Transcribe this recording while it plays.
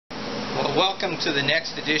Well, welcome to the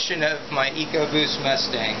next edition of my Ecoboost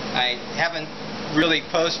Mustang. I haven't really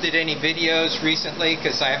posted any videos recently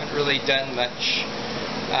because I haven't really done much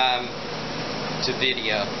to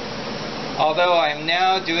video. Although I'm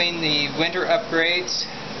now doing the winter upgrades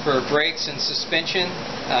for brakes and suspension.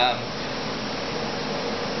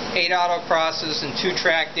 8 autocrosses and 2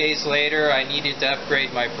 track days later, I needed to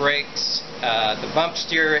upgrade my brakes. The bump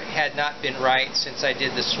steer had not been right since I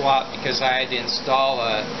did the swap because I had to install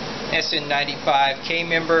a SN95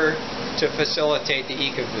 K-member to facilitate the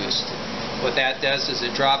Ecoboost. What that does is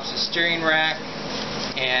it drops the steering rack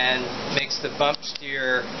and makes the bump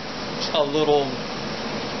steer a little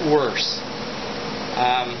worse.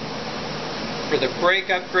 For the brake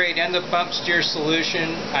upgrade and the bump steer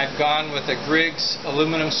solution, I've gone with a Griggs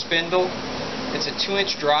aluminum spindle. It's a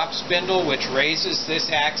 2-inch drop spindle which raises this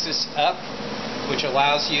axis up, which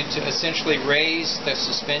allows you to essentially raise the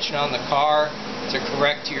suspension on the car to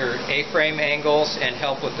correct your A-frame angles and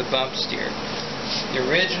help with the bump steer. The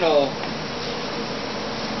original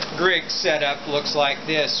Griggs setup looks like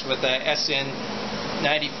this with a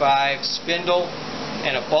SN95 spindle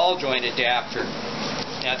and a ball joint adapter.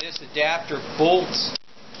 Now this adapter bolts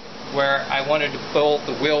where I wanted to bolt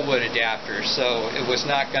the wheelwood adapter, so it was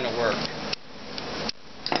not going to work.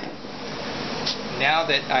 Now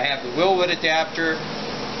that I have the wheelwood adapter,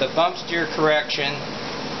 the bump steer correction,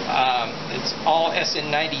 it's all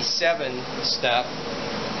SN97 stuff,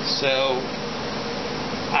 so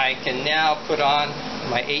I can now put on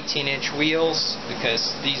my 18-inch wheels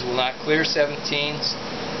because these will not clear 17s.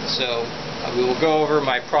 So we will go over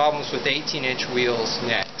my problems with 18-inch wheels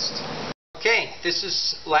next. Okay, this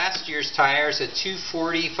is last year's tires, a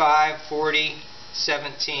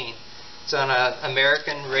 245/40/17. It's on an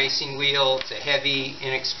American racing wheel. It's a heavy,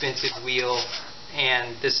 inexpensive wheel,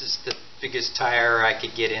 and this is the biggest tire I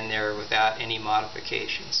could get in there without any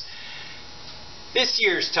modifications. This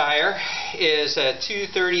year's tire is a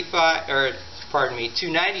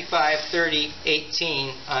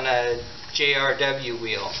 295/30/18 on a JRW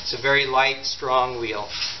wheel. It's a very light, strong wheel.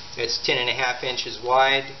 It's 10.5 inches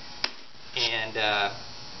wide, and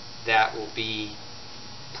that will be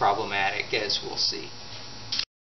problematic, as we'll see.